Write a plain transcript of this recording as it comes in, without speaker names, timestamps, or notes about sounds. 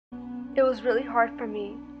It was really hard for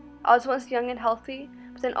me. I was once young and healthy,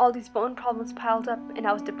 but then all these bone problems piled up and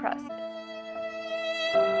I was depressed.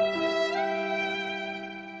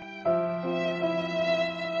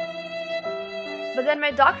 But then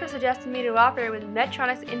my doctor suggested me to operate with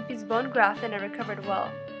Medtronic's Infuse bone graft and I recovered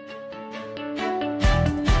well.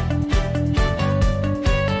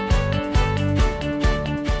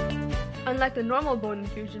 Unlike the normal bone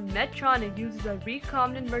infusion, Medtronic uses a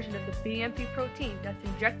recombinant version of the BMP protein that's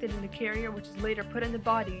injected in the carrier, which is later put in the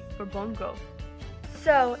body for bone growth.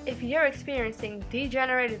 So, if you're experiencing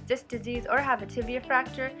degenerative disc disease or have a tibia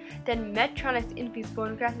fracture, then Medtronic's Infuse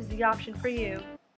bone graft is the option for you.